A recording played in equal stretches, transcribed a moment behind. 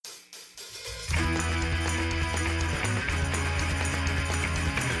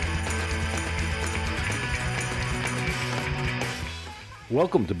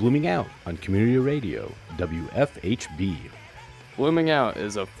Welcome to Blooming Out on Community Radio, WFHB. Blooming Out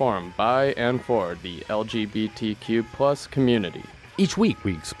is a forum by and for the LGBTQ plus community. Each week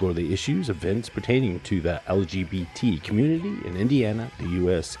we explore the issues, events pertaining to the LGBT community in Indiana, the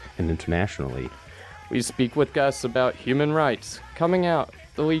U.S., and internationally. We speak with guests about human rights, coming out,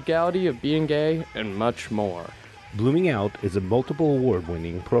 the legality of being gay, and much more. Blooming Out is a multiple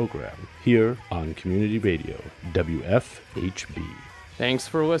award-winning program here on Community Radio, WFHB. Thanks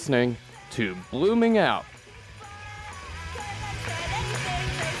for listening to Blooming Out.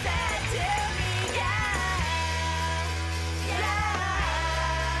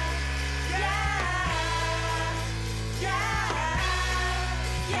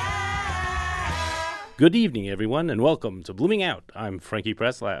 Good evening, everyone, and welcome to Blooming Out. I'm Frankie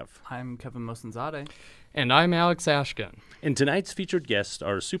Preslav. I'm Kevin Mosenzade. And I'm Alex Ashkin. And tonight's featured guests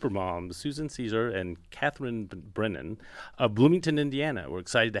are supermoms Susan Caesar and Catherine Brennan of Bloomington, Indiana. We're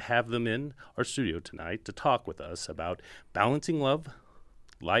excited to have them in our studio tonight to talk with us about balancing love,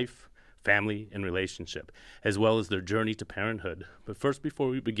 life, family, and relationship, as well as their journey to parenthood. But first, before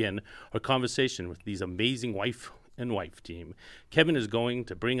we begin our conversation with these amazing wife team, Kevin is going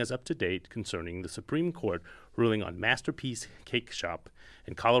to bring us up to date concerning the Supreme Court ruling on Masterpiece Cake Shop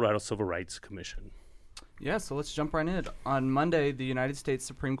and Colorado Civil Rights Commission. Yeah, so let's jump right in. On Monday, the United States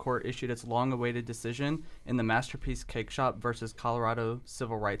Supreme Court issued its long-awaited decision in the Masterpiece Cake Shop versus Colorado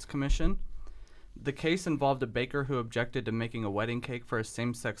Civil Rights Commission. The case involved a baker who objected to making a wedding cake for a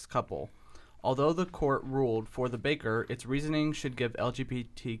same-sex couple. Although the court ruled for the baker, its reasoning should give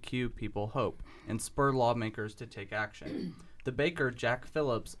LGBTQ people hope and spur lawmakers to take action. The baker, Jack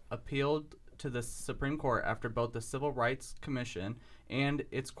Phillips, appealed to the Supreme Court after both the Civil Rights Commission and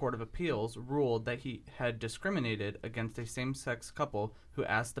its Court of Appeals ruled that he had discriminated against a same-sex couple who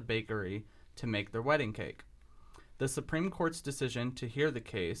asked the bakery to make their wedding cake. The Supreme Court's decision to hear the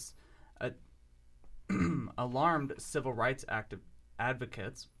case alarmed civil rights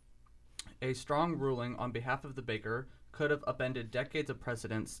advocates. A strong ruling on behalf of the baker could have upended decades of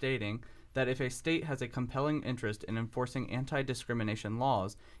precedent stating that if a state has a compelling interest in enforcing anti-discrimination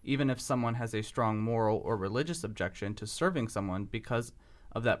laws, even if someone has a strong moral or religious objection to serving someone because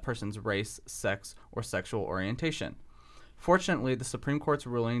of that person's race, sex, or sexual orientation. Fortunately, the Supreme Court's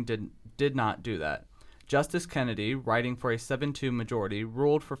ruling did not do that. Justice Kennedy, writing for a 7-2 majority,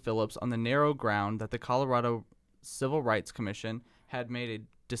 ruled for Phillips on the narrow ground that the Colorado Civil Rights Commission had made a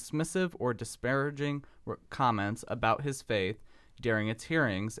dismissive or disparaging comments about his faith during its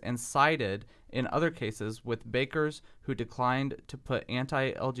hearings and sided in other cases with bakers who declined to put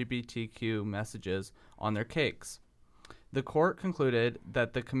anti-LGBTQ messages on their cakes. The court concluded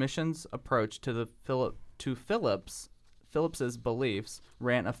that the commission's approach to Phillips's beliefs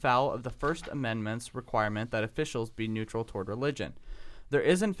ran afoul of the First Amendment's requirement that officials be neutral toward religion. There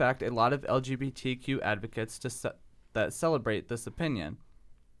is, in fact, a lot of LGBTQ advocates that celebrate this opinion.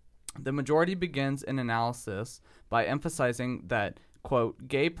 The majority begins an analysis by emphasizing that, quote,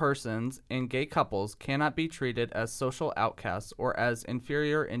 gay persons and gay couples cannot be treated as social outcasts or as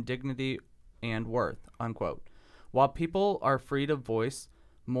inferior in dignity and worth, unquote. While people are free to voice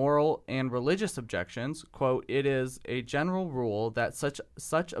moral and religious objections, quote, it is a general rule that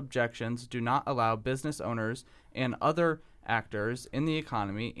such objections do not allow business owners and other actors in the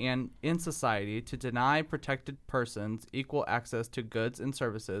economy and in society to deny protected persons equal access to goods and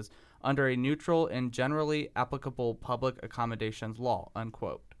services under a neutral and generally applicable public accommodations law,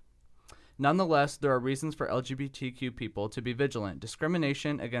 unquote. Nonetheless, there are reasons for LGBTQ people to be vigilant.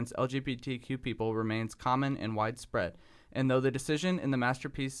 Discrimination against LGBTQ people remains common and widespread, and though the decision in the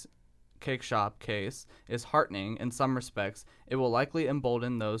Masterpiece Cake Shop case is heartening in some respects, it will likely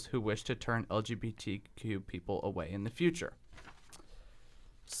embolden those who wish to turn LGBTQ people away in the future.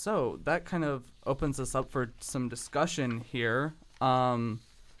 So that kind of opens us up for some discussion here.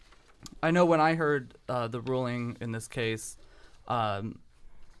 I know when I heard the ruling in this case, the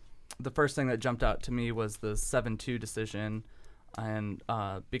first thing that jumped out to me was the 7-2 decision, and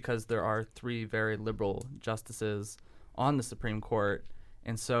because there are 3 very liberal justices on the Supreme Court,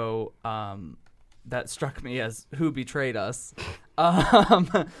 and so that struck me as who betrayed us.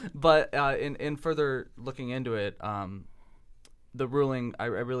 But in further looking into it, the ruling, I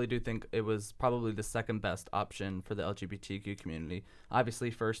really do think it was probably the second best option for the LGBTQ community. Obviously,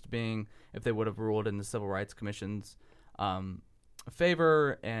 first being if they would have ruled in the Civil Rights Commission's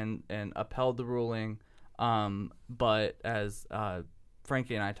favor and upheld the ruling. But as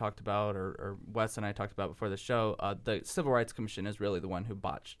Frankie and I talked about, or Wes and I talked about before the show, the Civil Rights Commission is really the one who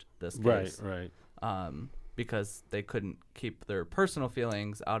botched this case. Right. Because they couldn't keep their personal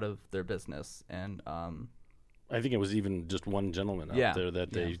feelings out of their business. And I think it was even just one gentleman out there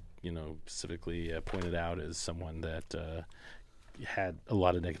that they, specifically pointed out as someone that had a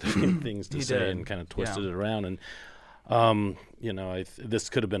lot of negative things to say and kind of twisted it around. And, this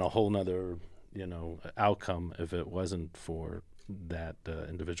could have been a whole nother, outcome if it wasn't for that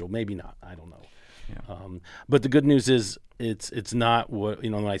individual. Maybe not. I don't know. Yeah. But the good news is it's not what,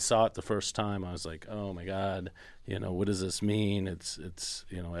 when I saw it the first time, I was like, oh my God, what does this mean? It's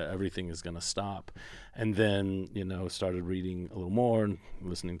everything is going to stop. And then, started reading a little more and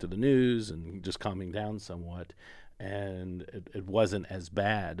listening to the news and just calming down somewhat. And it wasn't as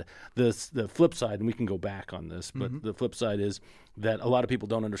bad. The flip side, and we can go back on this, but the flip side is that a lot of people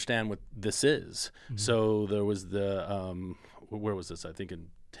don't understand what this is. Mm-hmm. So there was where was this? I think in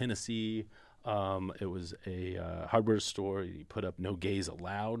Tennessee. It was a hardware store. He put up "No gays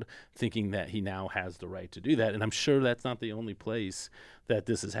allowed," thinking that he now has the right to do that. And I'm sure that's not the only place that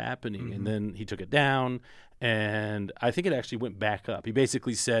this is happening. Mm-hmm. And then he took it down, and I think it actually went back up. He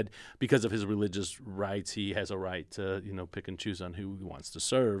basically said because of his religious rights, he has a right to pick and choose on who he wants to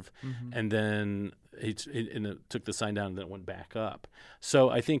serve. Mm-hmm. And then it took the sign down, and then it went back up. So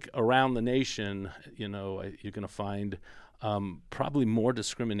I think around the nation, you're going to find probably more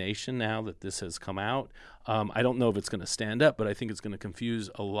discrimination now that this has come out. I don't know if it's going to stand up, but I think it's going to confuse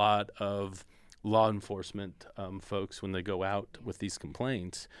a lot of law enforcement folks when they go out with these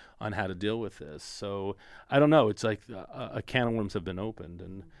complaints on how to deal with this. So I don't know. It's like a can of worms have been opened,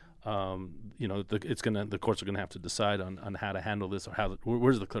 and the courts are going to have to decide on how to handle this, or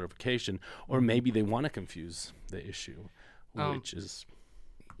where's the clarification, or maybe they want to confuse the issue, which is.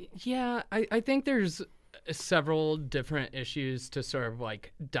 Yeah, I think there's several different issues to sort of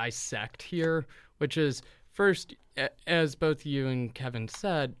like dissect here, which is first, as both you and Kevin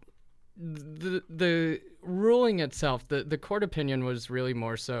said, the ruling itself, the court opinion was really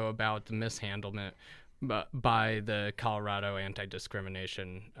more so about the mishandlement by the Colorado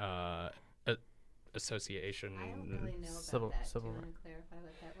Anti-Discrimination Association. I don't really know about that. Do you want to clarify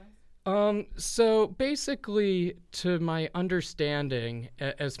what that was? So basically, to my understanding,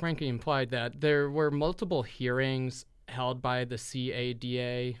 as Frankie implied, that there were multiple hearings held by the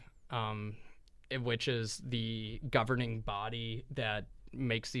CADA, which is the governing body that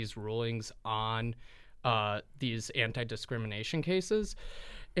makes these rulings on these anti-discrimination cases.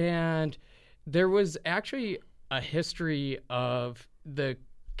 And there was actually a history of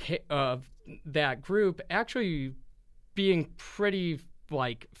that group actually being pretty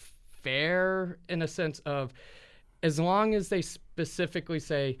fair, in a sense of, as long as they specifically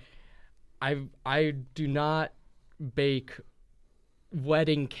say, I do not bake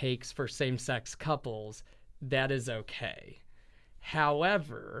wedding cakes for same-sex couples, that is okay.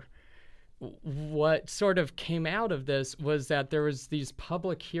 However, what sort of came out of this was that there was these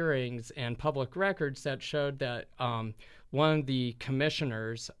public hearings and public records that showed that one of the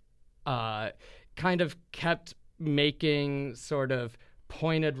commissioners kind of kept making sort of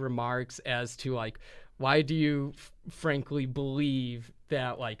pointed remarks as to why do you frankly believe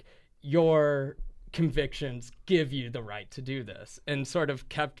that your convictions give you the right to do this, and sort of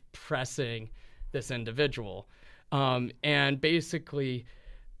kept pressing this individual. And basically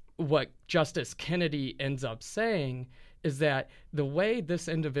what Justice Kennedy ends up saying is that the way this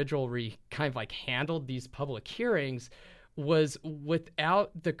individual kind of handled these public hearings was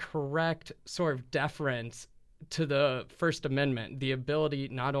without the correct sort of deference to the First Amendment, the ability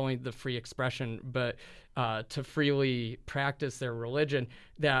not only the free expression, but to freely practice their religion,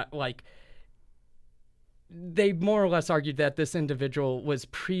 that they more or less argued that this individual was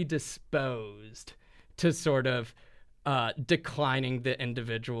predisposed to sort of declining the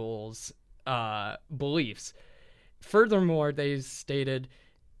individual's beliefs. Furthermore, they stated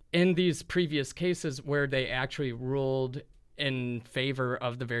in these previous cases where they actually ruled in favor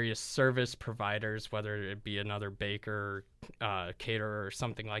of the various service providers, whether it be another baker, caterer, or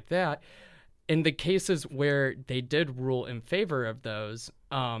something like that, in the cases where they did rule in favor of those,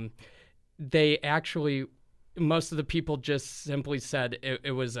 they actually, most of the people just simply said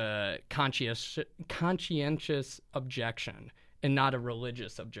it was a conscientious objection and not a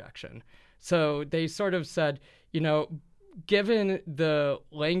religious objection. So they sort of said, given the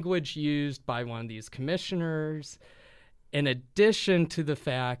language used by one of these commissioners, in addition to the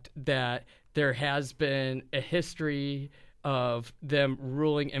fact that there has been a history of them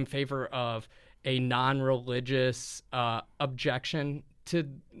ruling in favor of a non-religious objection to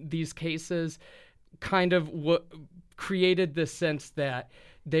these cases, kind of created the sense that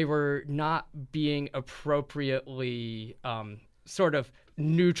they were not being appropriately sort of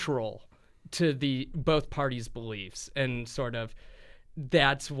neutral to the both parties' beliefs, and sort of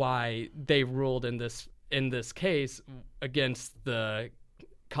that's why they ruled in this in this case against the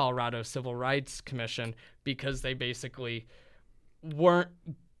Colorado Civil Rights Commission because they basically weren't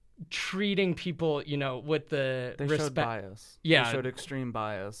treating people, with the They showed bias. Yeah. They showed extreme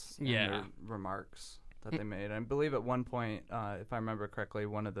bias in Yeah. their remarks that they made. I believe at one point, if I remember correctly,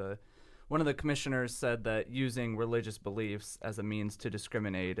 one of the commissioners said that using religious beliefs as a means to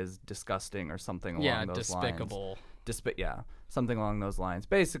discriminate is disgusting or something along those despicable. lines. Something along those lines.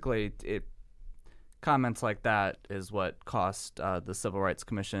 Basically, comments like that is what cost the Civil Rights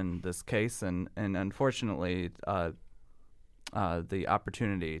Commission this case, and unfortunately, the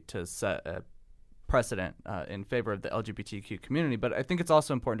opportunity to set a precedent in favor of the LGBTQ community. But I think it's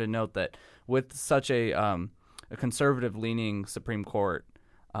also important to note that with such a conservative-leaning Supreme Court,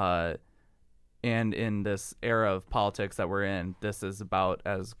 and in this era of politics that we're in, this is about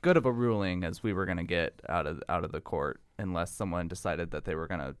as good of a ruling as we were going to get out of the court, unless someone decided that they were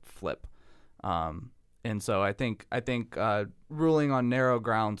going to flip. And so I think ruling on narrow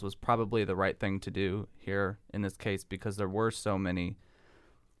grounds was probably the right thing to do here in this case, because there were so many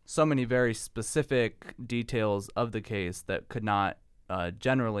very specific details of the case that could not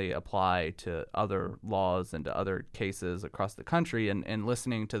generally apply to other laws and to other cases across the country. And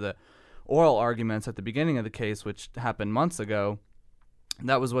listening to the oral arguments at the beginning of the case, which happened months ago,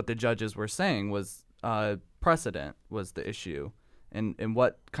 that was what the judges were saying was precedent was the issue. And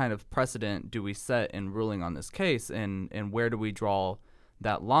what kind of precedent do we set in ruling on this case, and where do we draw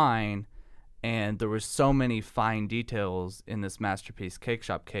that line? And there were so many fine details in this Masterpiece Cake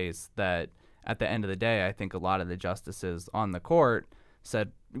Shop case that at the end of the day, I think a lot of the justices on the court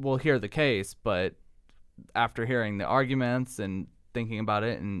said, we'll hear the case, but after hearing the arguments and thinking about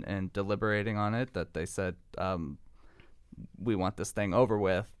it and deliberating on it, that they said, we want this thing over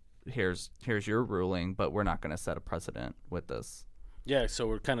with. Here's your ruling, but we're not going to set a precedent with this. Yeah, so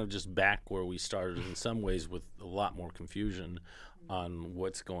we're kind of just back where we started in some ways, with a lot more confusion on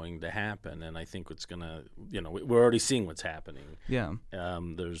what's going to happen. And I think it's going to, we're already seeing what's happening. Yeah.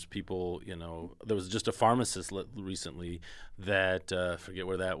 There's people, there was just a pharmacist recently that, forget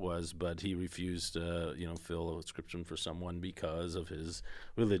where that was, but he refused to, fill a prescription for someone because of his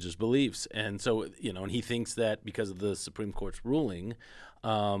religious beliefs. And so, and he thinks that because of the Supreme Court's ruling,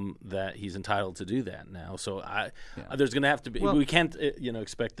 that he's entitled to do that now. So there's going to have to be. Well, we can't,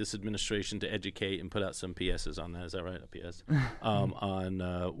 expect this administration to educate and put out some PSs on that. Is that right? A PS on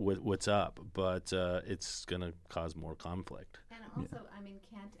what's up, but it's going to cause more conflict. And also,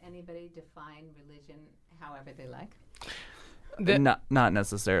 can't anybody define religion however they like? Not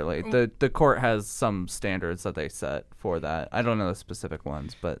necessarily. The court has some standards that they set for that. I don't know the specific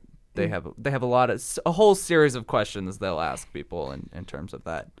ones, but they have a whole series of questions they'll ask people in terms of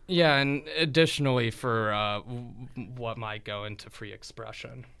that. Yeah, and additionally for what might go into free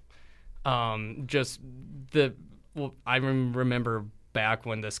expression, I remember back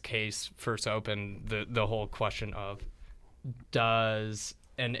when this case first opened, the whole question of, does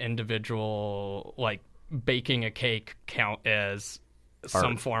an individual baking a cake count as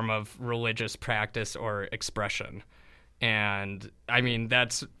some form of religious practice or expression? And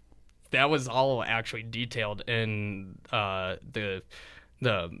that was all actually detailed in the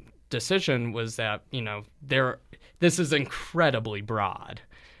decision, was that this is incredibly broad,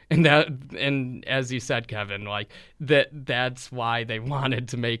 and as you said, Kevin, that's why they wanted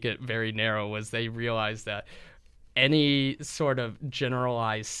to make it very narrow, was they realized that any sort of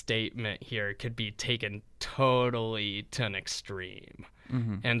generalized statement here could be taken totally to an extreme.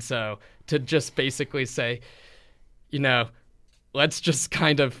 Mm-hmm. And so to just basically say, let's just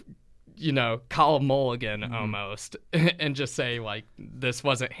kind of, call a mulligan almost, and just say, this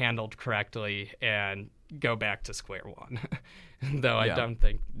wasn't handled correctly and go back to square one. Though I don't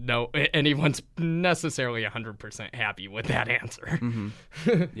think anyone's necessarily 100% happy with that answer.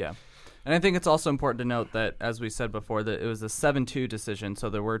 Mm-hmm. Yeah. And I think it's also important to note that, as we said before, that it was a 7-2 decision, so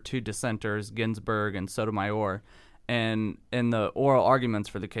there were two dissenters, Ginsburg and Sotomayor. And in the oral arguments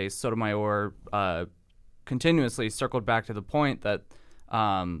for the case, Sotomayor continuously circled back to the point that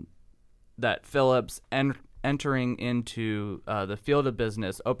that Phillips entering into the field of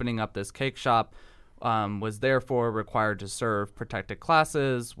business, opening up this cake shop, was therefore required to serve protected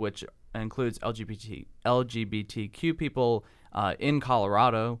classes, which includes LGBTQ people in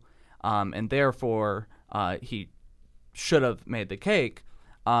Colorado. And therefore, he should have made the cake.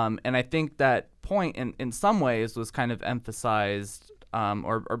 And I think that point, in some ways, was kind of emphasized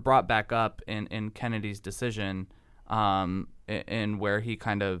or brought back up in Kennedy's decision, in where he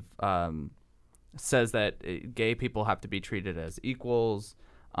kind of says that gay people have to be treated as equals.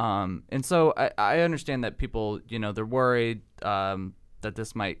 And so I understand that people, they're worried that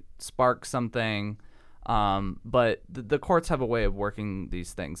this might spark something. But the courts have a way of working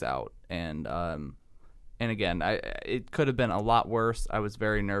these things out, and again, it could have been a lot worse. I was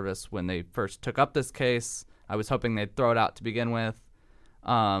very nervous when they first took up this case. I was hoping they'd throw it out to begin with,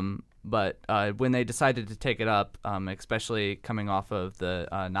 but when they decided to take it up, especially coming off of the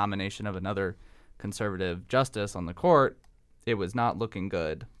nomination of another conservative justice on the court, it was not looking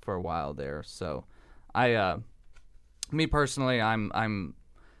good for a while there. So, me personally, I'm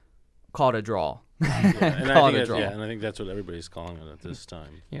called a draw. And I think that's what everybody's calling it at this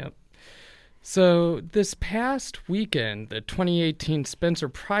time. Yep. So this past weekend, the 2018 Spencer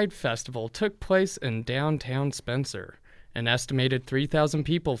Pride Festival took place in downtown Spencer. An estimated 3,000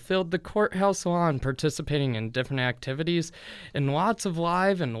 people filled the courthouse lawn participating in different activities and lots of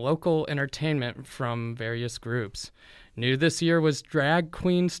live and local entertainment from various groups. New this year was Drag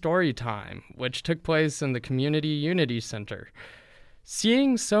Queen Story Time, which took place in the Community Unity Center.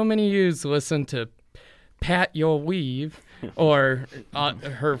 Seeing so many youths listen to Pat Your Weave, or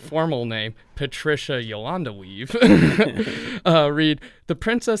her formal name, Patricia Yolanda Weave, read, "The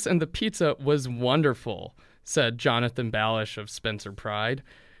Princess and the Pizza was wonderful," said Jonathan Ballish of Spencer Pride.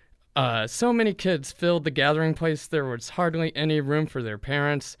 So many kids filled the gathering place, there was hardly any room for their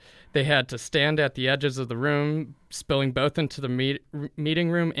parents. They had to stand at the edges of the room, spilling both into the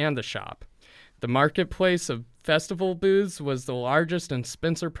meeting room and the shop. The marketplace of festival booths was the largest in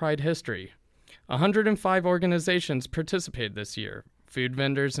Spencer Pride history. 105 organizations participated this year. Food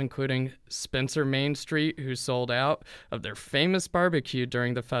vendors, including Spencer Main Street, who sold out of their famous barbecue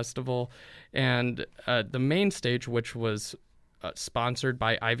during the festival, and the main stage, which was sponsored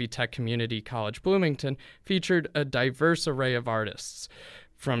by Ivy Tech Community College Bloomington, featured a diverse array of artists.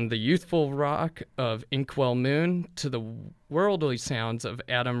 From the youthful rock of Inkwell Moon to the worldly sounds of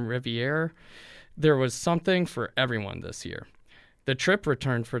Adam Riviere, there was something for everyone this year. The Trip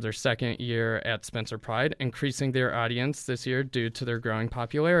returned for their second year at Spencer Pride, increasing their audience this year due to their growing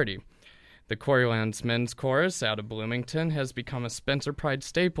popularity. The Coriolands Men's Chorus out of Bloomington has become a Spencer Pride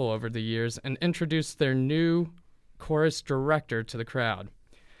staple over the years and introduced their new chorus director to the crowd.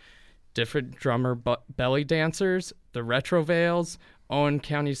 Different drummer belly dancers, the Retro Veils, Owen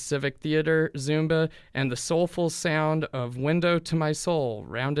County Civic Theater, Zumba, and the soulful sound of Window to My Soul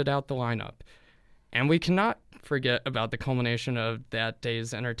rounded out the lineup. And we cannot forget about the culmination of that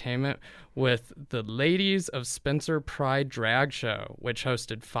day's entertainment with the Ladies of Spencer Pride Drag Show, which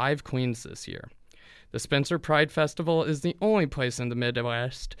hosted 5 queens this year. The Spencer Pride Festival is the only place in the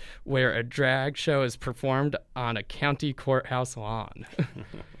Midwest where a drag show is performed on a county courthouse lawn.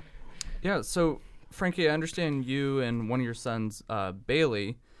 Yeah, so Frankie, I understand you and one of your sons,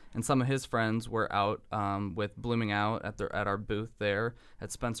 Bailey, and some of his friends were out with BloomingOUT at our booth there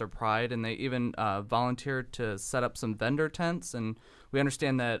at Spencer Pride, and they even volunteered to set up some vendor tents. And we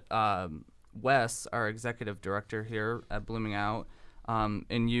understand that Wes, our executive director here at BloomingOUT,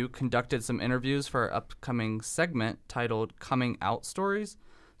 and you conducted some interviews for our upcoming segment titled Coming Out Stories.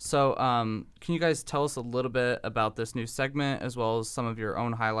 So can you guys tell us a little bit about this new segment as well as some of your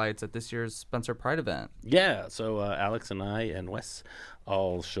own highlights at this year's Spencer Pride event? Yeah, so Alex and I and Wes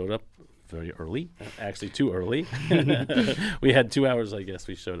all showed up very early, actually too early. We had 2 hours, I guess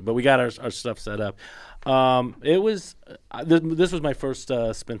we showed up, but we got our stuff set up. It was this was my first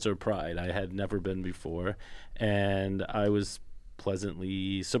Spencer Pride. I had never been before, and I was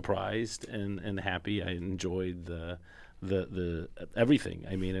pleasantly surprised and happy. I enjoyed the everything.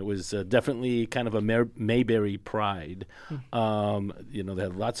 I mean, it was definitely kind of a Mayberry Pride. They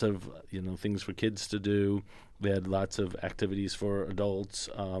had lots of things for kids to do. They had lots of activities for adults.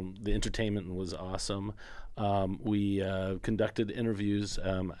 The entertainment was awesome. We conducted interviews,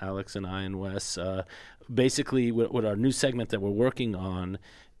 Alex and I and Wes. Basically, what our new segment that we're working on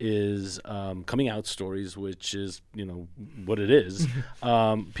is coming out stories, which is what it is.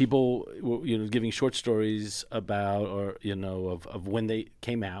 People giving short stories about of when they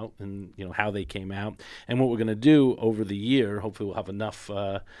came out and how they came out, and what we're going to do over the year. Hopefully we'll have enough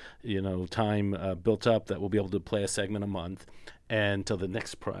time built up that we'll be able to play a segment a month until the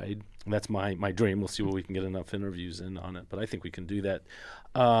next Pride. And that's my dream. We'll see where we can get enough interviews in on it, but I think we can do that.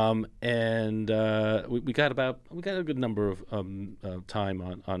 We got a good number of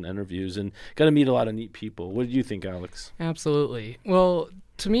time on interviews and got to meet a lot of neat people. What did you think, Alex? Absolutely. Well,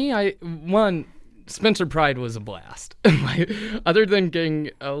 to me, Spencer Pride was a blast. Other than getting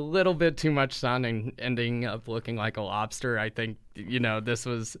a little bit too much sun and ending up looking like a lobster, I think this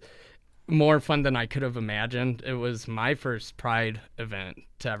was more fun than I could have imagined. It was my first Pride event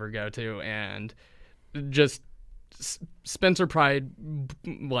to ever go to, and just Spencer Pride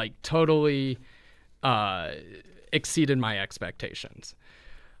totally exceeded my expectations.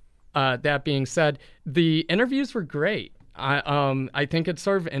 That being said, the interviews were great. I think it's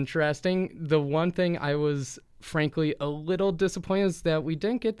sort of interesting. The one thing I was frankly a little disappointed is that we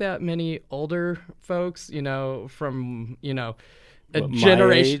didn't get that many older folks, from, a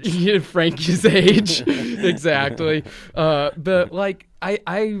generation, Frankie's age. Exactly. But like,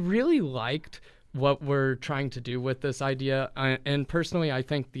 I really liked what we're trying to do with this idea. And personally, I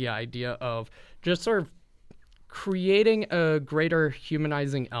think the idea of just sort of creating a greater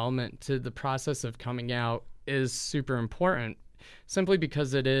humanizing element to the process of coming out is super important, simply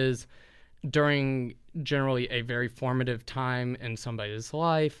because it is during generally a very formative time in somebody's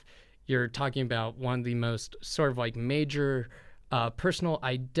life. You're talking about one of the most sort of like major personal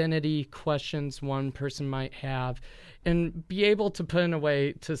identity questions one person might have, and be able to put in a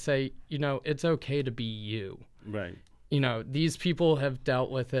way to say, it's okay to be you. Right. These people have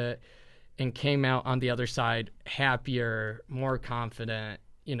dealt with it and came out on the other side happier, more confident,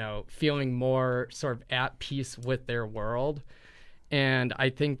 feeling more sort of at peace with their world. And I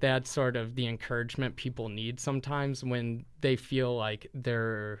think that's sort of the encouragement people need sometimes when they feel like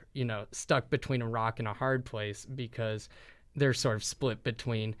they're, stuck between a rock and a hard place, because they're sort of split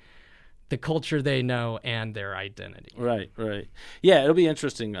between the culture they know and their identity. Right. Yeah, it'll be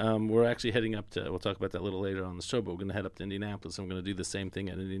interesting. We're actually heading up to, we'll talk about that a little later on the show, but we're going to head up to Indianapolis, and we're going to do the same thing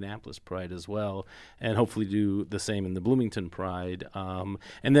at Indianapolis Pride as well, and hopefully do the same in the Bloomington Pride. And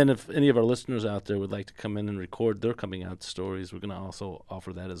then if any of our listeners out there would like to come in and record their coming out stories, we're going to also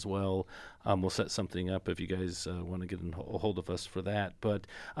offer that as well. We'll set something up if you guys want to get a hold of us for that. But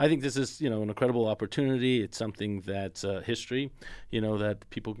I think this is, an incredible opportunity. It's something that's history, that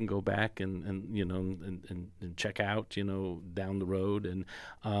people can go back and check out, down the road. And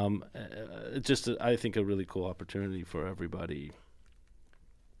it's just, I think, a really cool opportunity for everybody.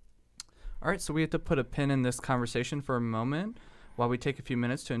 All right, so we have to put a pin in this conversation for a moment while we take a few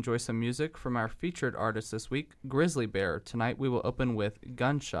minutes to enjoy some music from our featured artist this week, Grizzly Bear. Tonight we will open with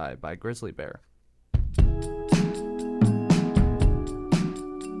Gun Shy by Grizzly Bear.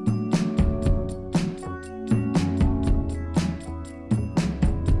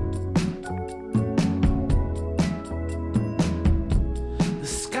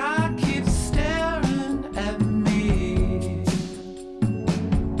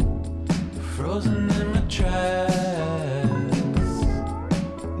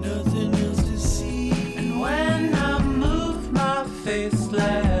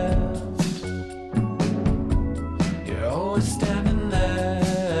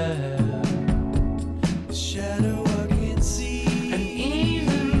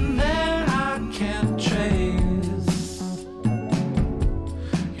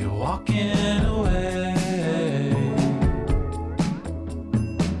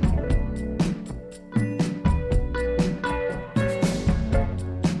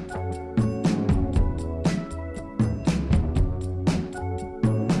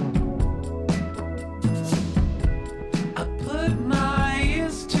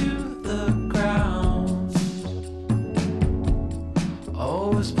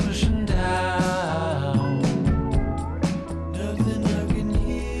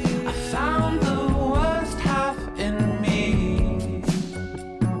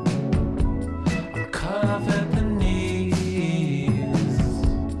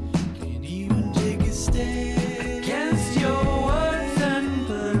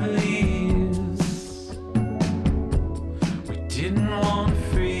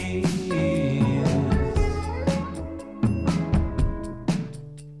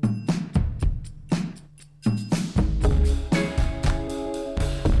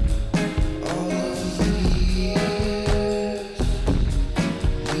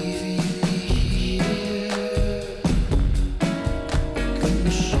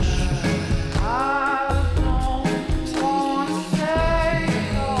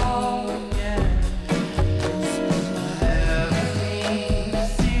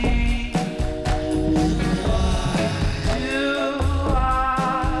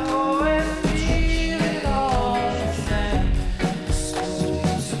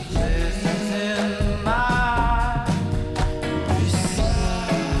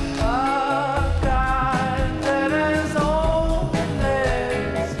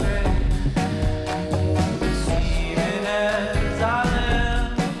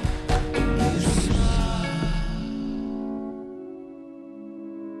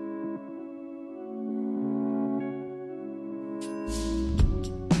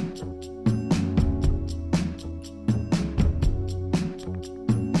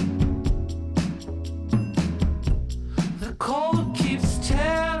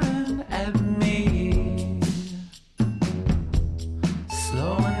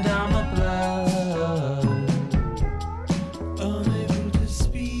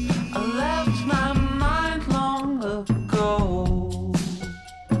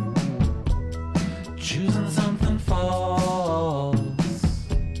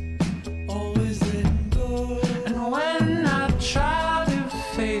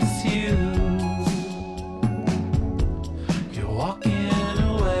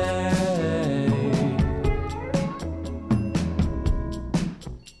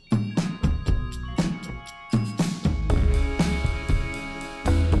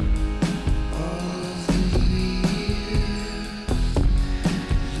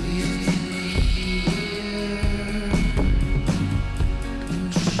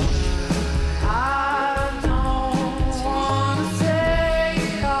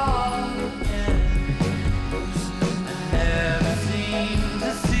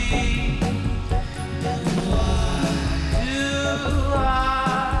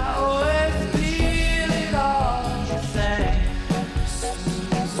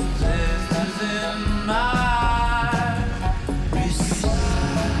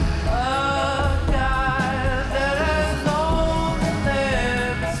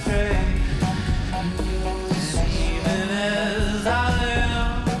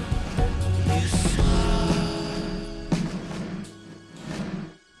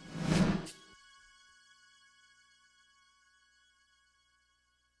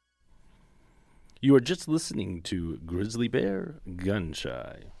 You are just listening to Grizzly Bear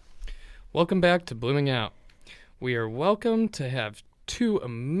Gunshy. Welcome back to Blooming Out. We are welcome to have two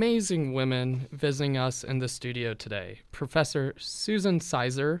amazing women visiting us in the studio today, Professor Susan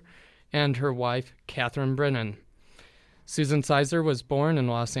Sizer and her wife, Catherine Brennan. Susan Sizer was born in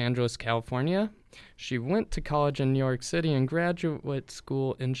Los Angeles, California. She went to college in New York City and graduate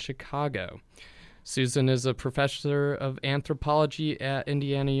school in Chicago. Susan is a professor of anthropology at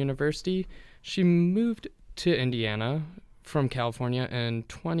Indiana University. She moved to Indiana from California in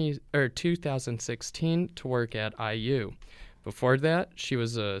 2016 to work at IU. Before that, she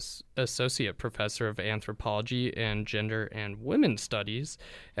was an associate professor of anthropology and gender and women's studies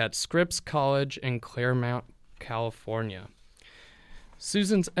at Scripps College in Claremont, California.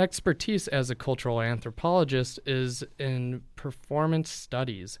 Susan's expertise as a cultural anthropologist is in performance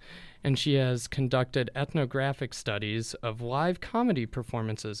studies, and she has conducted ethnographic studies of live comedy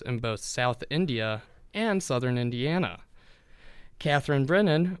performances in both South India and Southern Indiana. Catherine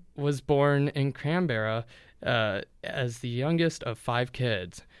Brennan was born in Canberra as the youngest of 5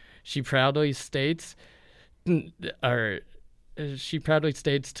 kids. She proudly states to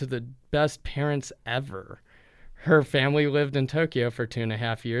the best parents ever. Her family lived in Tokyo for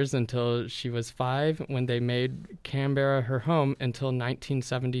 2.5 years until she was 5, when they made Canberra her home until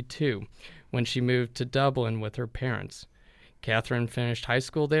 1972, when she moved to Dublin with her parents. Catherine finished high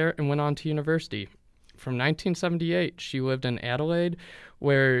school there and went on to university. From 1978, she lived in Adelaide,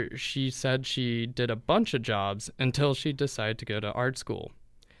 where she said she did a bunch of jobs until she decided to go to art school.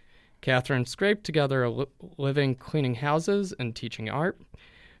 Catherine scraped together a living cleaning houses and teaching art.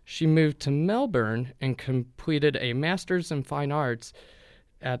 She moved to Melbourne and completed a Master's in Fine Arts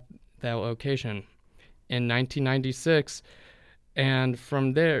at that location in 1996, and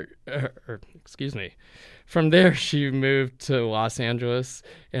from there she moved to Los Angeles,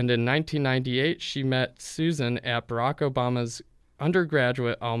 and in 1998 she met Susan at Barack Obama's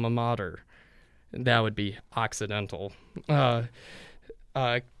undergraduate alma mater. That would be Occidental.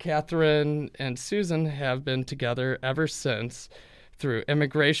 Catherine and Susan have been together ever since, through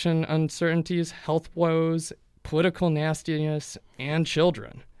immigration uncertainties, health woes, political nastiness, and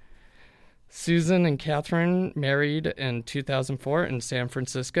children. Susan and Catherine married in 2004 in San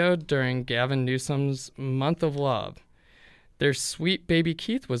Francisco during Gavin Newsom's Month of Love. Their sweet baby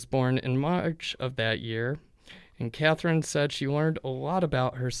Keith was born in March of that year, and Catherine said she learned a lot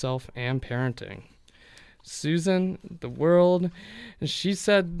about herself and parenting. Susan, the world, she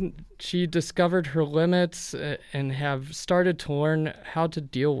said she discovered her limits and have started to learn how to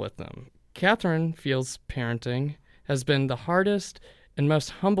deal with them. Catherine feels parenting has been the hardest and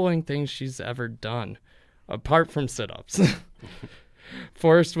most humbling thing she's ever done, apart from sit-ups.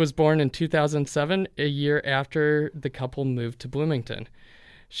 Forrest was born in 2007, a year after the couple moved to Bloomington.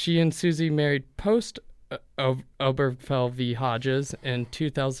 She and Susie married post Obergefell v. Hodges in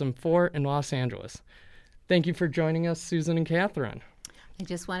 2004 in Los Angeles. Thank you for joining us, Susan and Catherine. I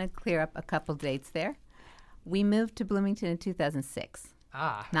just want to clear up a couple dates there. We moved to Bloomington in 2006,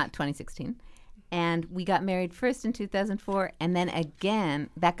 not 2016. And we got married first in 2004, and then again,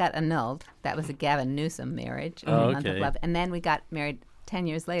 that got annulled. That was a Gavin Newsom marriage. Month of Love. And then we got married 10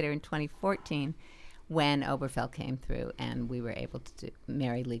 years later in 2014 when Obergefell came through, and we were able to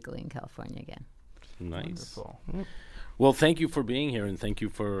marry legally in California again. Nice. Wonderful. Well, thank you for being here, and thank you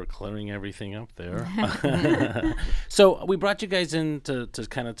for clearing everything up there. So we brought you guys in to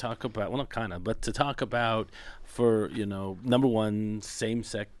kind of talk about, well, not kind of, but to talk about, for, number one,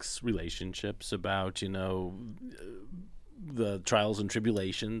 same-sex relationships, about, the trials and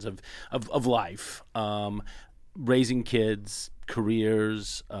tribulations of life, raising kids,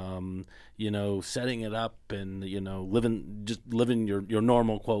 careers, setting it up and, living your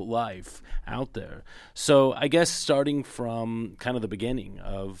normal, quote, life out there. So I guess starting from kind of the beginning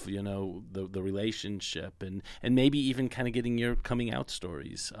of, the relationship and maybe even kind of getting your coming out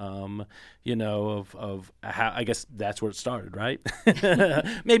stories, of how, I guess that's where it started, right?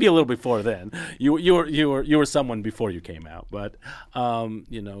 Maybe a little before then. You were someone before you came out, but,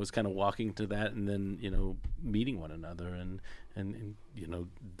 it was kind of walking to that and then, meeting one another and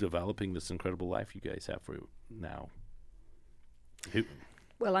developing this incredible life you guys have for now.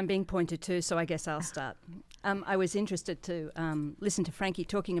 Well, I'm being pointed to, so I guess I'll start. I was interested to listen to Frankie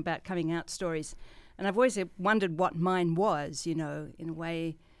talking about coming out stories, and I've always wondered what mine was, in a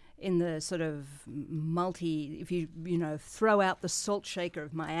way, in the sort of if you throw out the salt shaker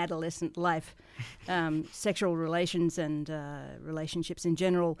of my adolescent life, sexual relations and relationships in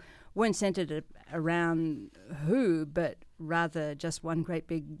general weren't centered around who, but rather just one great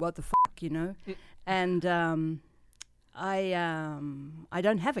big what the fuck, And I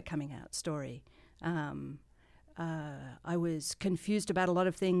don't have a coming out story. I was confused about a lot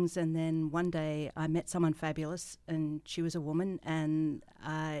of things, and then one day I met someone fabulous, and she was a woman, and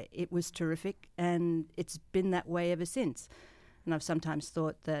it was terrific, and it's been that way ever since. And I've sometimes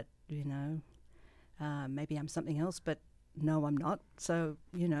thought that, maybe I'm something else, but no, I'm not. So,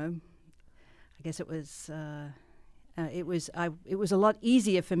 I guess it was a lot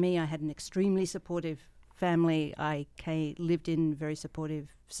easier for me. I had an extremely supportive family. I lived in very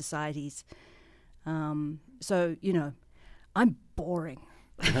supportive societies. So, I'm boring.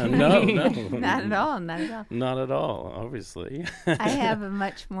 No. Not at all. Not at all, obviously. I have a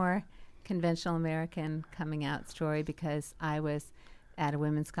much more conventional American coming out story because I was at a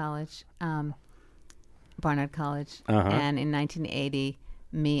women's college, Barnard College, and in 1980,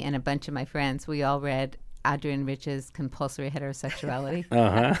 me and a bunch of my friends, we all read Adrienne Rich's Compulsory Heterosexuality,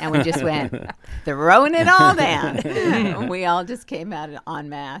 and we just went throwing it all down. We all just came out en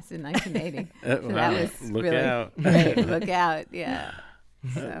masse in 1980. So that was Look really out. great. Look out, yeah.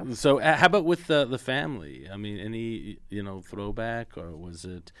 So how about with the family? I mean, any throwback, or was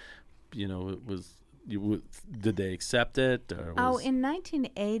it, did they accept it? Or in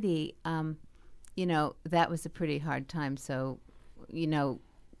 1980, that was a pretty hard time. So,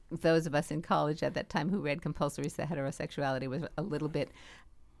 those of us in college at that time who read Compulsory Heterosexuality was a little bit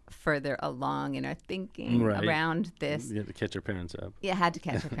further along in our thinking around this. You had to catch your parents up. Yeah, had to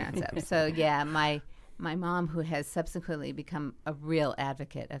catch our parents up. So, yeah, my mom, who has subsequently become a real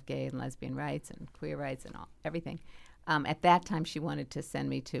advocate of gay and lesbian rights and queer rights and everything, at that time she wanted to send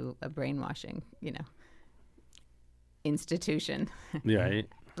me to a brainwashing, institution. Yeah,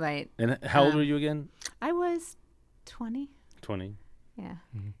 right. And how old were you again? I was 20. 20. Yeah.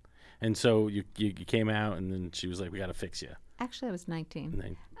 Mm-hmm. And so you came out, and then she was like, "We got to fix you." Actually, I was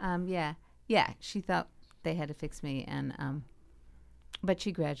 19. Yeah. She thought they had to fix me, and but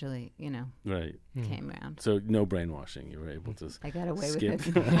she gradually, right, came around. So no brainwashing. You were able to. I got away skip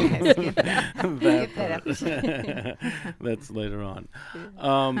with it. Skip that part. That's later on.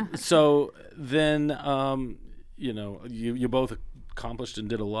 So then, you both accomplished and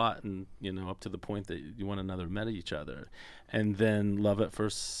did a lot, and up to the point that you one another met each other, and then love at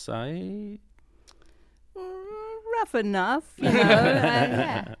first sight. Rough enough,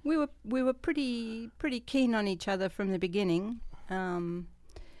 Yeah. We were pretty keen on each other from the beginning, but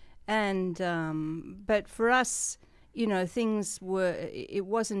for us, it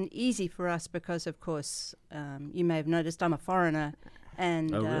wasn't easy for us because, of course, you may have noticed I'm a foreigner,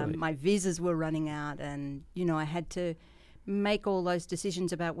 and really? My visas were running out, and I had to make all those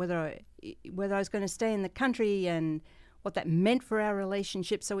decisions about whether I was going to stay in the country and what that meant for our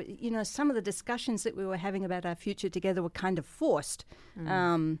relationship. So, some of the discussions that we were having about our future together were kind of forced,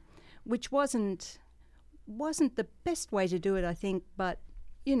 which wasn't the best way to do it, I think. But,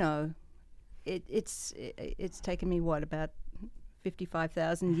 it's taken me, about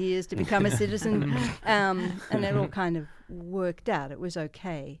 55,000 years to become a citizen, and it all kind of worked out. It was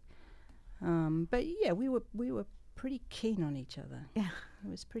okay. But, yeah, we were pretty keen on each other. Yeah. It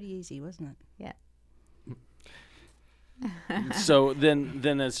was pretty easy, wasn't it? Yeah. So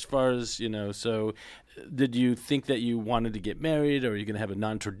then as far as, so did you think that you wanted to get married, or are you going to have a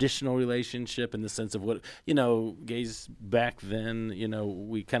non-traditional relationship in the sense of what, gays back then,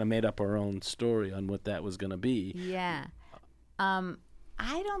 we kind of made up our own story on what that was going to be. Yeah.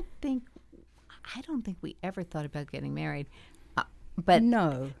 I don't think we ever thought about getting married. But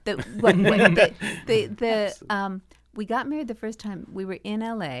no. We got married the first time. We were in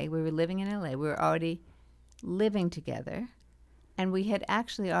L.A. We were living in L.A. We were already living together, and we had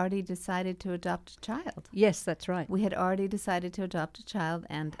actually already decided to adopt a child. Yes, that's right. We had already decided to adopt a child,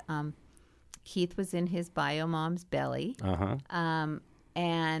 and Keith was in his bio mom's belly.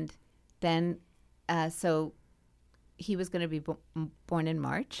 And then, so he was going to be born in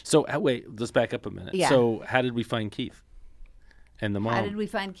March. So wait, let's back up a minute. Yeah. So how did we find Keith and the mom? How did we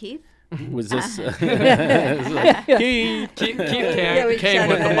find Keith? Was this Keith? Keith came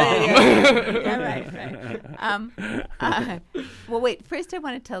with the mom. Yeah, right. Well, wait. First, I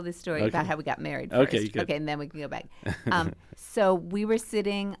want to tell this story about how we got married first. Okay, good. Okay, and then we can go back. So we were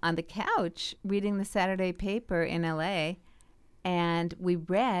sitting on the couch reading the Saturday paper in L.A., and we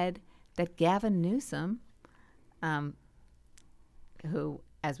read that Gavin Newsom, who,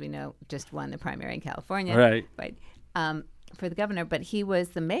 as we know, just won the primary in California. Right. For the governor, but he was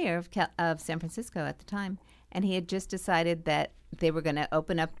the mayor of San Francisco at the time, and he had just decided that they were going to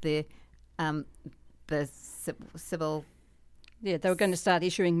open up the civil Yeah, they were going to start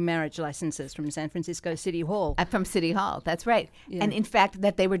issuing marriage licenses from San Francisco City Hall. From City Hall, that's right. Yeah. And in fact,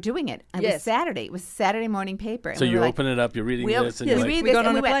 that they were doing it. It was Saturday. It was a Saturday morning paper. So you open it up, you're reading this, and you're like, we got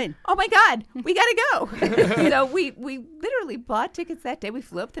on a plane. Oh my God, we got to go. So we literally bought tickets that day. We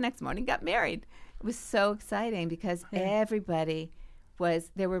flew up the next morning, got married. It was so exciting because everybody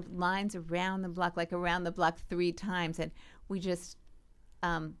there were lines around the block, like around the block 3 times, and we just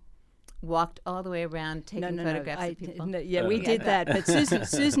walked all the way around taking photographs of people. We did that. But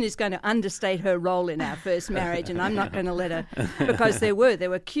Susan is going to understate her role in our first marriage, and I'm not going to let her, because there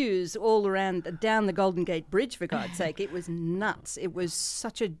were queues all around, down the Golden Gate Bridge, for God's sake. It was nuts. It was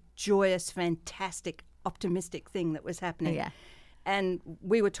such a joyous, fantastic, optimistic thing that was happening. Yeah. And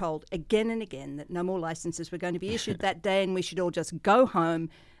we were told again and again that no more licenses were going to be issued that day, and we should all just go home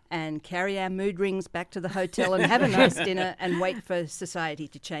and carry our mood rings back to the hotel and have a nice dinner and wait for society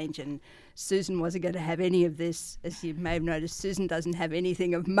to change. And Susan wasn't going to have any of this. As you may have noticed, Susan doesn't have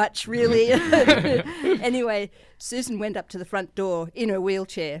anything of much, really. Anyway, Susan went up to the front door in her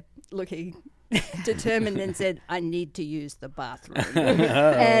wheelchair, looking determined, and said, "I need to use the bathroom."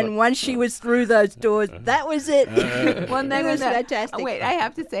 And once she was through those doors, that was it. Well, then it was fantastic. Oh, wait, I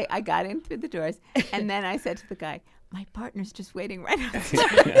have to say, I got in through the doors, and then I said to the guy, "My partner's just waiting right outside."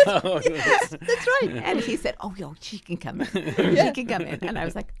 That's right. And he said, "Oh, she can come in. She can come in." And I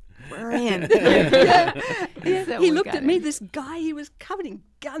was like, "We're in." So he looked at me, this guy, he was covered in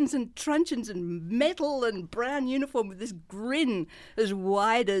guns and truncheons and metal and brown uniform with this grin as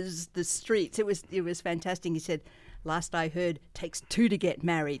wide as the streets. It was fantastic. He said, "Last I heard, takes 2 to get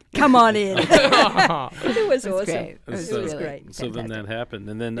married. Come on in." It was awesome. Great. It was really great. So then that happened.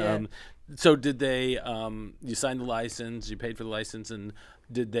 And then, so did they, you signed the license, you paid for the license, and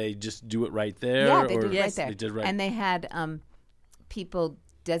did they just do it right there? Yeah, they did it right there. They did right. And they had people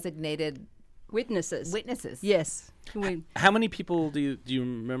designated Witnesses. Yes. How many people do you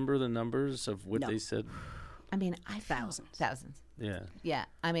remember the numbers of what they said? I mean, Thousands. Yeah. Yeah.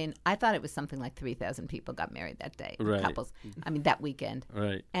 I mean, I thought it was something like 3,000 people got married that day. Right. Couples. I mean, that weekend.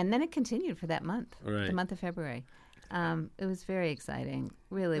 Right. And then it continued for that month. Right. The month of February. It was very exciting.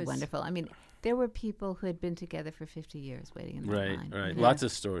 Really wonderful. I mean, there were people who had been together for 50 years waiting in that line. Right. Lots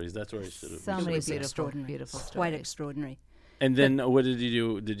of stories. That's where I should have. So many extraordinary. beautiful stories. Quite extraordinary. And then what did you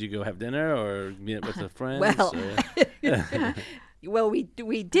do? Did you go have dinner or meet with a friend? Well, we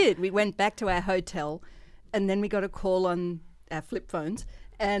did. We went back to our hotel, and then we got a call on our flip phones,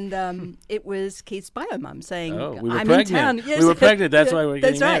 and it was Keith's bio mum saying, we were "I'm pregnant. in town." Yes. We were pregnant. That's why we're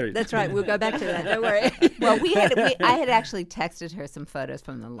getting married. That's right. We'll go back to that. Don't worry. Well, I had actually texted her some photos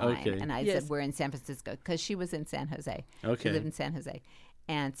from the line, and I said, "We're in San Francisco," because she was in San Jose. Okay. She lived in San Jose.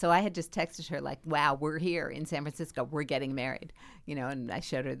 And so I had just texted her like, "Wow, we're here in San Francisco. We're getting married," and I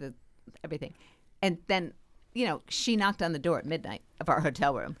showed her everything. And then, she knocked on the door at midnight of our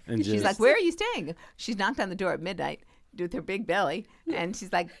hotel room. And she's like, "Where are you staying?" She knocked on the door at midnight with her big belly, and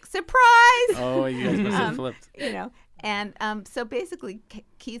she's like, "Surprise!" Oh, you guys must have flipped. And so basically,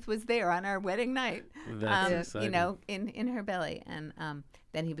 Keith was there on our wedding night. That's exciting. in her belly, and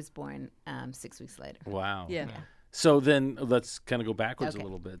then he was born 6 weeks later. Wow. Yeah. So then let's kind of go backwards a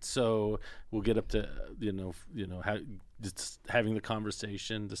little bit. So we'll get up to how just having the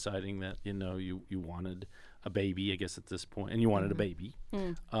conversation, deciding that you wanted a baby, I guess at this point, and you wanted a baby.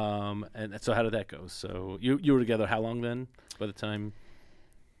 And so how did that go? So you were together how long then? By the time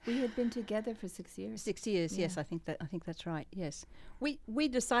we had been together for 6 years. 6 years, yes, I think that's right. Yes, we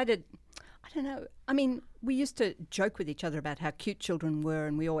decided. I don't know. I mean, we used to joke with each other about how cute children were,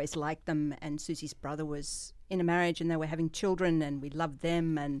 and we always liked them. And Susie's brother was in a marriage, and they were having children, and we loved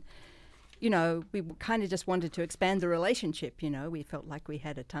them. And we kind of just wanted to expand the relationship. We felt like we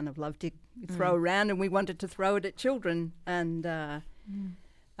had a ton of love to throw around, and we wanted to throw it at children. And but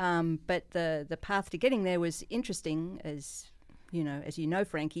the path to getting there was interesting, as you know,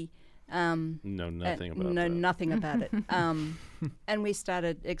 Frankie. Know nothing about that. Nothing about it. And we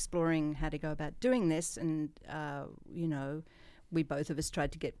started exploring how to go about doing this, and we both of us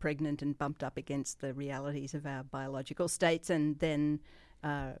tried to get pregnant and bumped up against the realities of our biological states, and then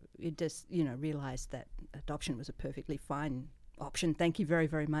it just realized that adoption was a perfectly fine option. Thank you very,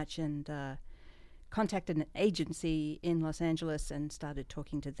 very much, and contacted an agency in Los Angeles and started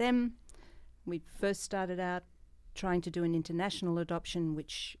talking to them. We first started out trying to do an international adoption,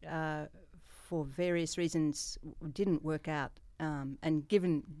 which for various reasons didn't work out. And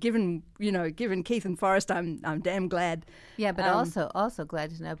given Keith and Forrest, I'm damn glad. Yeah, but also glad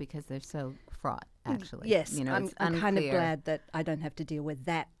to know because they're so fraught. Actually, yes, I'm kind of glad that I don't have to deal with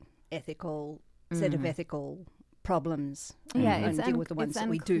that ethical set of ethical problems. Yeah, and deal with the ones that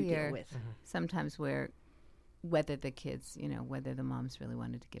we do deal with. Sometimes where whether the kids, whether the moms really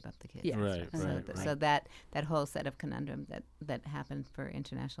wanted to give up the kids. Yeah. Right, So that whole set of conundrum that happened for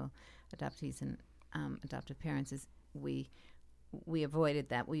international adoptees and adoptive parents is we avoided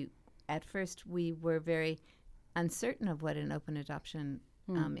that. At first we were very uncertain of what an open adoption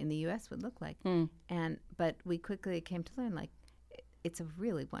in the U.S. would look like, but we quickly came to learn it's a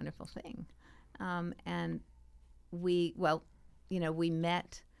really wonderful thing, and we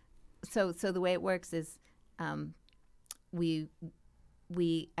met. So the way it works is we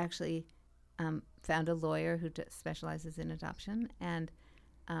actually found a lawyer who specializes in adoption, and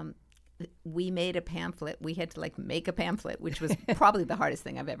we made a pamphlet. We had to make a pamphlet, which was probably the hardest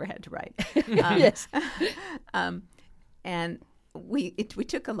thing I've ever had to write. Yes. And we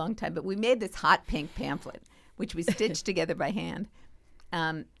took a long time, but we made this hot pink pamphlet, which we stitched together by hand.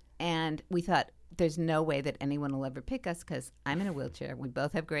 And we thought, there's no way that anyone will ever pick us because I'm in a wheelchair. We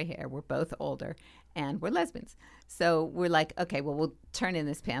both have gray hair. We're both older, and we're lesbians. So we're like, okay, well, we'll turn in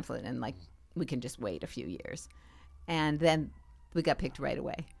this pamphlet, and we can just wait a few years. And then we got picked right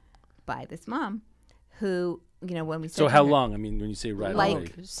away by this mom who, when we said So how her, long? I mean, when you say right away.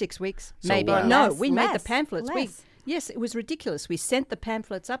 6 weeks, So maybe. wow. No, Less, we made the less, pamphlets. less. Yes, it was ridiculous. We sent the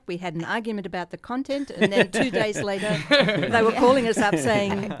pamphlets up. We had an argument about the content, and then 2 days later, they were calling us up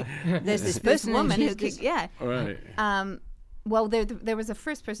saying, "There's this person, woman and who she's could, yeah." All right. Well, there was a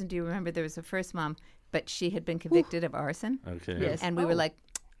first person. Do you remember? There was a first mom, but she had been convicted of arson. Okay. Yes. And we were like,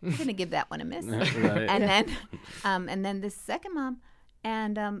 we're going to give that one a miss. Right. And then this second mom,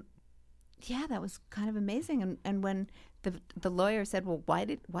 and that was kind of amazing. And when the lawyer said, well, why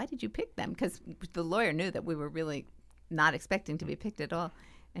did you pick them? Because the lawyer knew that we were really not expecting to be picked at all.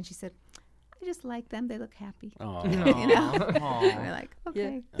 And she said, I just like them. They look happy. Oh. We're like,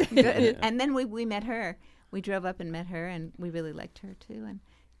 okay, good. And then we met her. We drove up and met her, and we really liked her too. And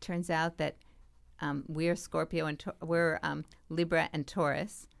it turns out that we're Scorpio and we're Libra and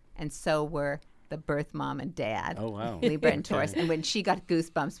Taurus, and so were the birth mom and dad. Oh wow. Libra and Taurus. And when she got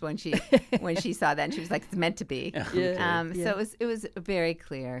goosebumps when she saw that, and she was like, it's meant to be. So it was very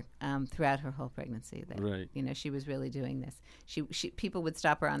clear throughout her whole pregnancy that Right. she was really doing this. She people would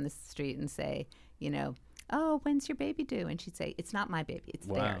stop her on the street and say, oh, when's your baby due? And she'd say, it's not my baby, it's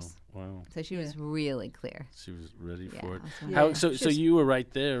theirs. Wow. So she was really clear. She was ready Yeah, for it. it was How, so you were right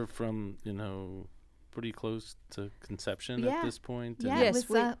there from, pretty close to conception Yeah. at this point? Yeah, Yes, it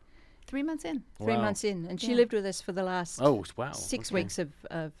was 3 months in. 3 Wow. months in, and she Yeah. lived with us for the last Oh, wow. 6 Okay. weeks of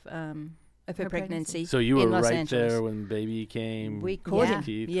her Her pregnancy. So you were in Los right Angeles. there when baby came. We caught Yeah. him.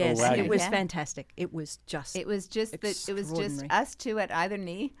 Keith. Yes, Oh, wow. it was Yeah. fantastic. It was just It was just extraordinary. us two at either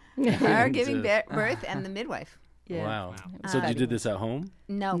knee, her giving Just- birth, and the midwife. yeah. Wow. So you did this at home?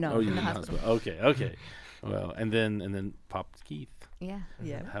 No, No. Oh, in you the did in the hospital. hospital. Okay. Well, and then popped Keith. Yeah.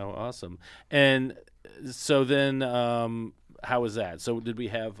 Yeah. How awesome. And so then how was that? So did we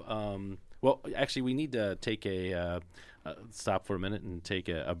have well, actually we need to take a stop for a minute and take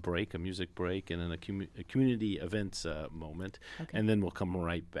a break, a music break, and then a community events moment, Okay. and then we'll come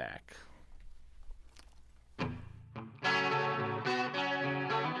right back.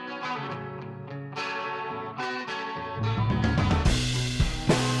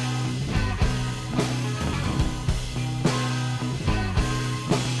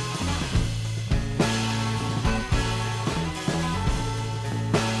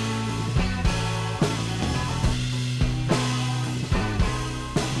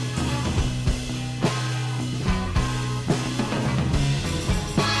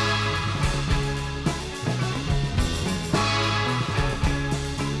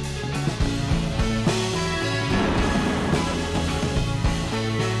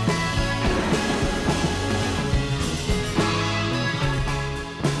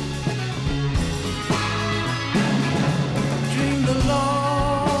 Dream the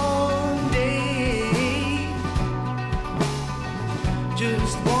long day,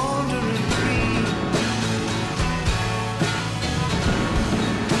 just wandering free.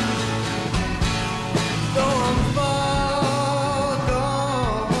 Though I'm far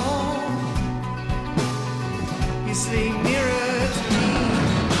gone, you sleep nearer to me.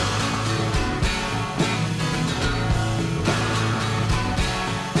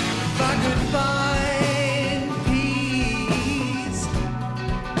 If I could find peace,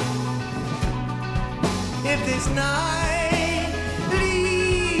 if this night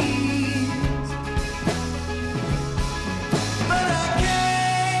leaves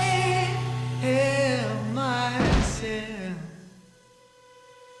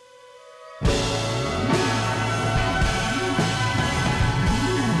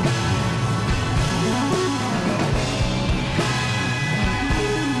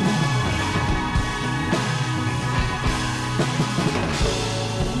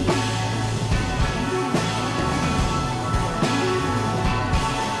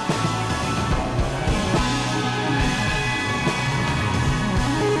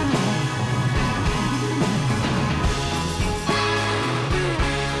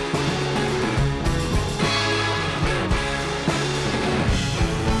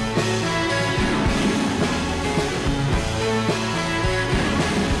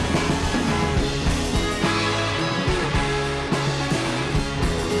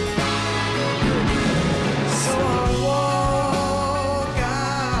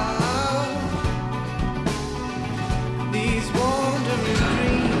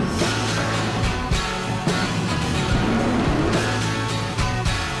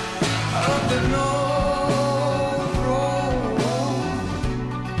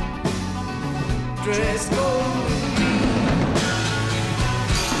dress code and me.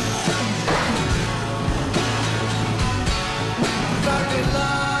 If I could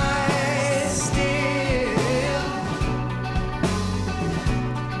lie still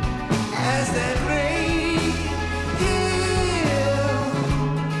as that rain hill,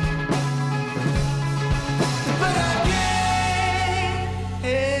 but I can't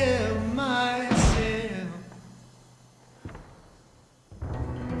help myself.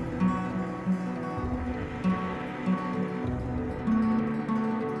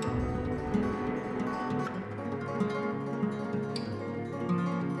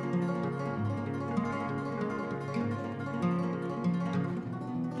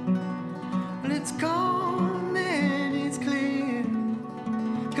 Well, it's calm and it's clear,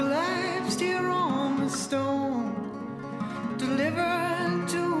 collapsed here on the stone, delivered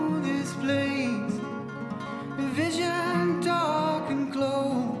to this place, a vision dark and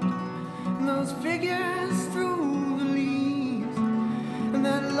closed, and those figures through the leaves, and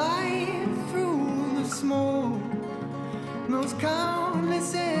that light through the smoke, and those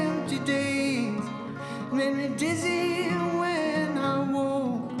countless empty days made me dizzy when I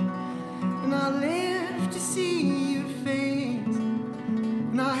woke. And I live to see your face,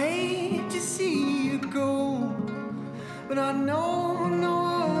 and I hate to see you go, but I know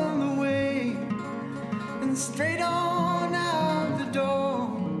no other way, and straight on out the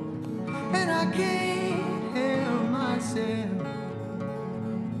door, and I can't help myself,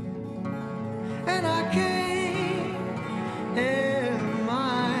 and I can't help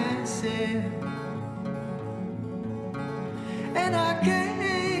myself, and I can't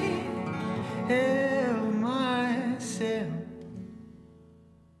help myself.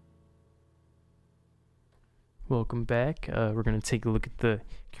 Welcome back. We're going to take a look at the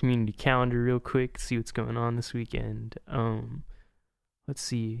community calendar real quick, see what's going on this weekend. Let's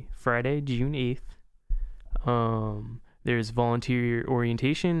see. Friday, June 8th. There's volunteer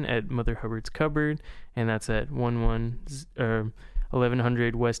orientation at Mother Hubbard's Cupboard, and that's at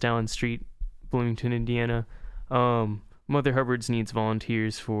 1100 West Allen Street, Bloomington, Indiana. Mother Hubbard's needs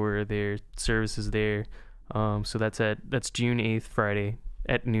volunteers for their services there. So that's June 8th, Friday,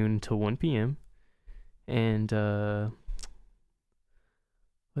 at noon till 1 p.m. And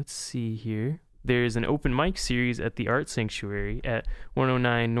let's see here. There's an open mic series at the Art Sanctuary at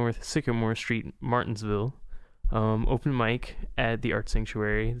 109 North Sycamore Street, Martinsville. Open mic at the Art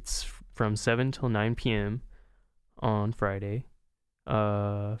Sanctuary. It's from 7 till 9 p.m. on Friday.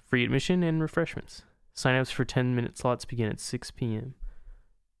 Free admission and refreshments. Sign-ups for 10-minute slots begin at 6 p.m.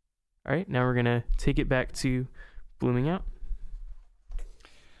 All right, now we're going to take it back to Blooming Out.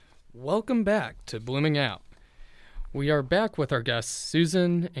 Welcome back to Blooming Out. We are back with our guests,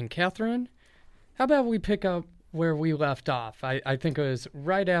 Susan and Catherine. How about we pick up where we left off? I think it was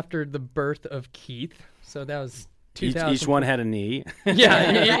right after the birth of Keith. So that was 2000. Each one had a knee.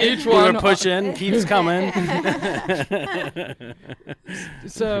 Yeah, each We one. were pushing. Keith's coming.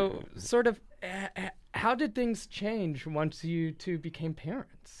 So, sort of, how did things change once you two became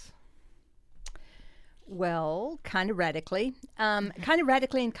parents? Well, kind of radically and kind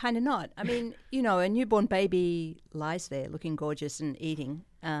of not. I mean, you know, a newborn baby lies there looking gorgeous and eating,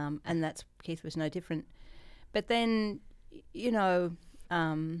 and Keith was no different. But then, you know,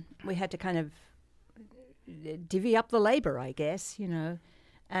 we had to kind of divvy up the labor, I guess, you know.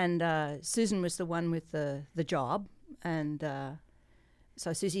 And Susan was the one with the job, and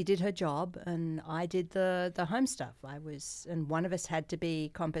so Susie did her job, and I did the home stuff. And one of us had to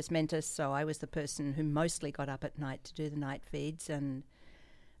be compos mentis, so I was the person who mostly got up at night to do the night feeds. And,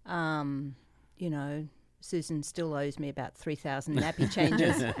 you know, Susan still owes me about 3,000 nappy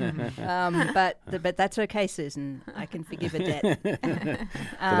changes. But that's okay, Susan. I can forgive a debt. For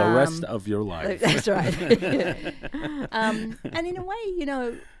the rest of your life. That's right. And in a way, you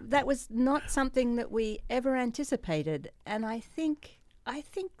know, that was not something that we ever anticipated. And I think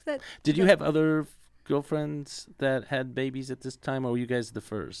that... Did you have other girlfriends that had babies at this time, or were you guys the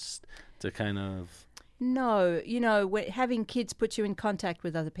first to kind of... No, you know, having kids puts you in contact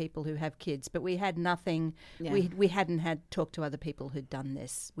with other people who have kids, but we had nothing. Yeah. We hadn't had talked to other people who'd done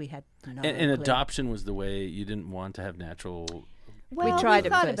this. We had no. And adoption was the way you didn't want to have natural. Well, we tried we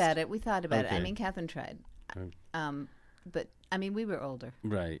thought it about it. We thought about Okay. it. I mean, Catherine tried, but I mean, we were older.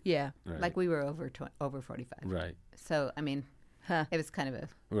 Right. Yeah. Right. Like we were over 45. Right. So I mean, it was kind of a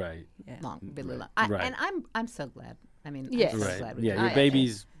Right. really long. Right. And I'm so glad. I mean, Yes. I'm so Right. glad. Yeah, your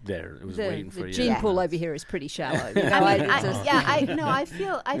baby's there. It was waiting for The you. gene pool over here is pretty shallow. You know, I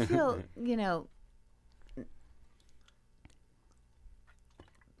feel, you know,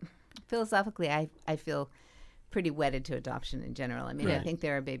 philosophically, I feel pretty wedded to adoption in general. I mean, I Right. think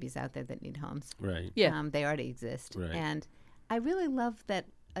there are babies out there that need homes. Right. Yeah. They already exist. Right. And I really love that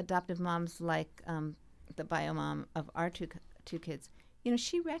adoptive moms like the bio mom of our two kids,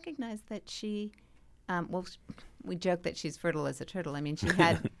 she recognized that she, we joke that she's fertile as a turtle. I mean,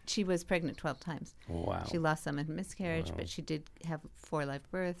 she was pregnant 12 times. Wow. She lost some in miscarriage, Wow. but she did have 4 live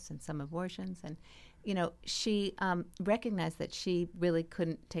births and some abortions. And, she recognized that she really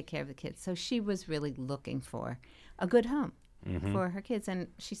couldn't take care of the kids. So she was really looking for a good home for her kids. And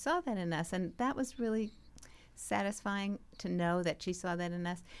she saw that in us. And that was really satisfying to know that she saw that in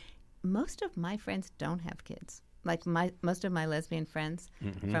us. Most of my friends don't have kids. Like most of my lesbian friends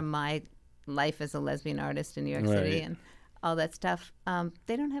from my life as a lesbian artist in New York City and all that stuff,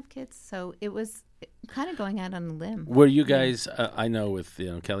 they don't have kids. So it was kind of going out on a limb. Were you guys? I know with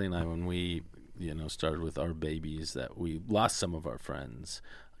Kelly and I, when we started with our babies, that we lost some of our friends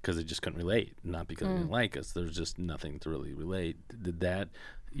because they just couldn't relate. Not because they didn't like us. There's just nothing to really relate. Did that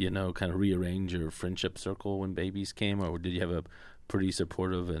kind of rearrange your friendship circle when babies came, or did you have a pretty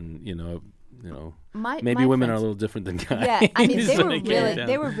supportive and maybe my women are a friends- little different than guys? Yeah, I mean, So yeah.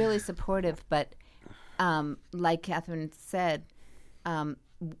 they were really supportive, but like Catherine said,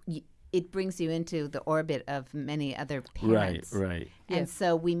 it brings you into the orbit of many other parents. Right. And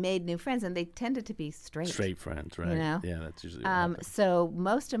so we made new friends, and they tended to be straight. Straight friends, right? Yeah, that's usually what happens. So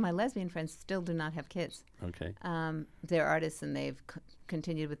most of my lesbian friends still do not have kids. Okay. They're artists, and they've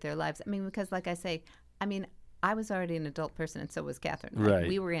continued with their lives. I mean, because like I say, I was already an adult person, and so was Catherine. Right.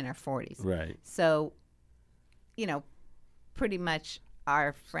 We were in our 40s. Right. So, pretty much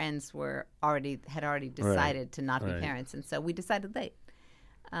our friends had already decided to not be Right. parents, and so we decided late.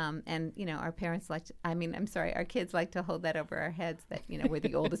 And our parents our kids like to hold that over our heads that we're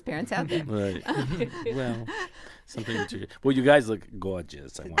the oldest parents out there. Right. Well, something to. Well, you guys look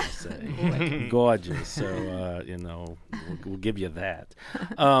gorgeous. I want to say gorgeous. So we'll give you that.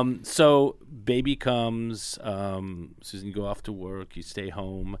 So baby comes. Susan, you go off to work. You stay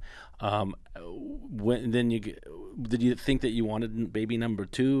home. Did you think that you wanted baby number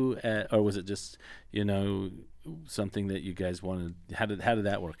 2, or was it just something that you guys wanted? How did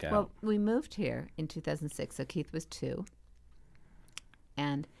that work out? Well, we moved here in 2006, so Keith was 2,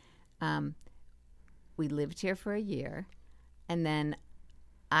 and we lived here for a year, and then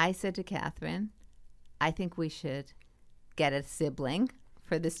I said to Catherine, I think we should get a sibling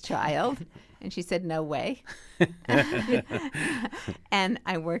for this child, and she said, no way. And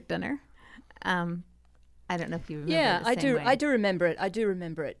I worked on her. I don't know if you remember. Yeah, I do. I do remember it. I do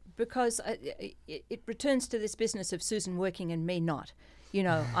remember it because it returns to this business of Susan working and me not.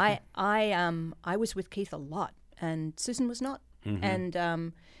 I was with Keith a lot, and Susan was not,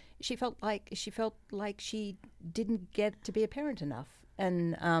 and she felt like she didn't get to be a parent enough,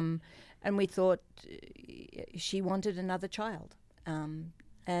 and we thought she wanted another child.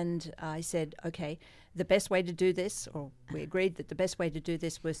 And I said, okay, the best way to do this, or we agreed that the best way to do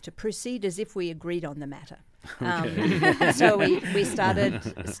this was to proceed as if we agreed on the matter. So we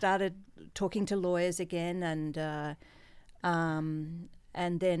started talking to lawyers again,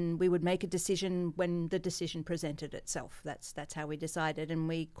 and then we would make a decision when the decision presented itself. That's how we decided. And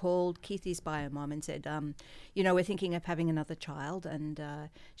we called Keithy's bio mom and said, we're thinking of having another child. And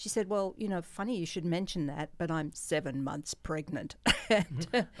she said, well, funny you should mention that, but I'm 7 months pregnant.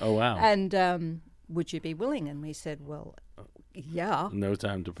 Oh, wow. And would you be willing? And we said, well, yeah. No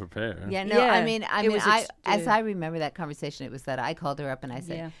time to prepare. Yeah, no, Yeah, as I remember that conversation, it was that I called her up and I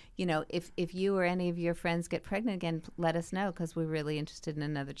said, if you or any of your friends get pregnant again, let us know because we're really interested in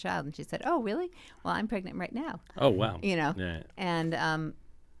another child. And she said, oh, really? Well, I'm pregnant right now. Oh, wow. Yeah. And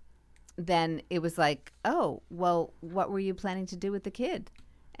then it was like, oh, well, what were you planning to do with the kid?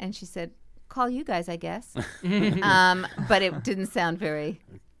 And she said, call you guys, I guess. But it didn't sound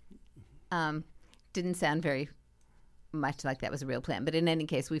very much like that was a real plan. But in any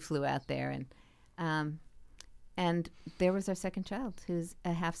case, we flew out there, and there was our second child, who's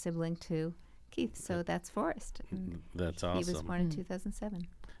a half sibling to Keith. So that's Forrest. And that's awesome. He was born in 2007.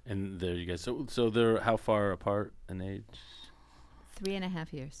 And there you guys. So they're how far apart in age?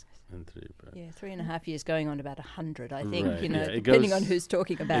 3.5 years. And 3. Yeah, 3.5 years going on about 100, I think, Right, yeah. depending on who's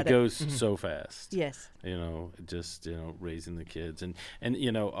talking about it. It goes so fast. Yes. Just raising the kids, and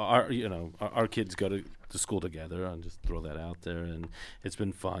our kids go to school together. I'll just throw that out there, and it's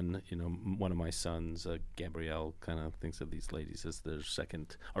been fun. One of my sons, Gabrielle, kind of thinks of these ladies as their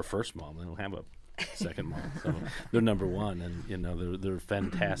second or first mom. They don't have a second mom, so they're number one, and they're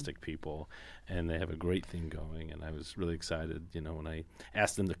fantastic people, and they have a great thing going. And I was really excited, when I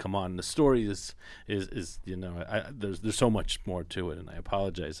asked them to come on. The story is there's so much more to it, and I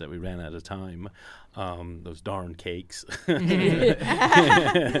apologize that we ran out of time. Those darn cakes kind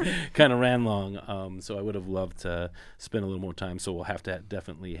of ran long. So I would have loved to spend a little more time. So we'll have to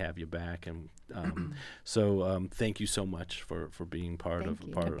definitely have you back. And thank you so much for being part of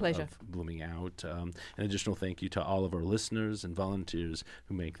Blooming Out. An additional thank you to all of our listeners and volunteers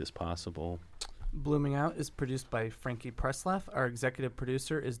who make this possible. Blooming Out is produced by Frankie Presslaff. Our executive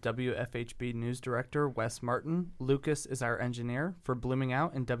producer is WFHB News Director Wes Martin. Lucas is our engineer. For Blooming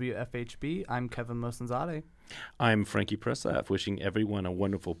Out and WFHB, I'm Kevin Mosendzade. I'm Frankie Presslaff, wishing everyone a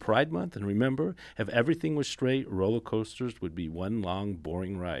wonderful Pride Month. And remember, if everything was straight, roller coasters would be one long,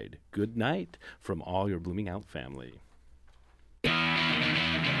 boring ride. Good night from all your Blooming Out family.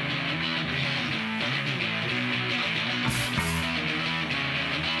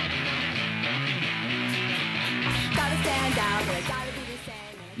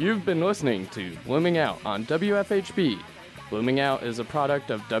 You've been listening to Blooming Out on WFHB. Blooming Out is a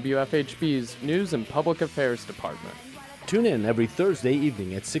product of WFHB's News and Public Affairs Department. Tune in every Thursday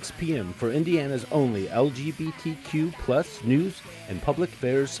evening at 6 p.m. for Indiana's only LGBTQ plus news and public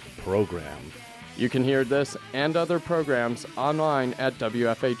affairs program. You can hear this and other programs online at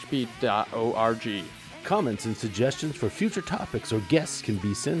WFHB.org. Comments and suggestions for future topics or guests can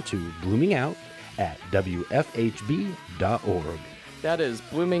be sent to bloomingOut@WFHB.org. That is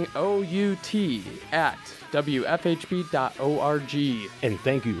BloomingOUT at WFHB.org. And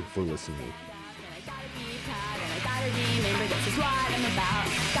thank you for listening. Remember this is what I'm about.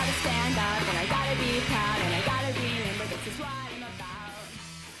 Gotta stand up and I gotta be proud and I gotta remember this is what I'm about.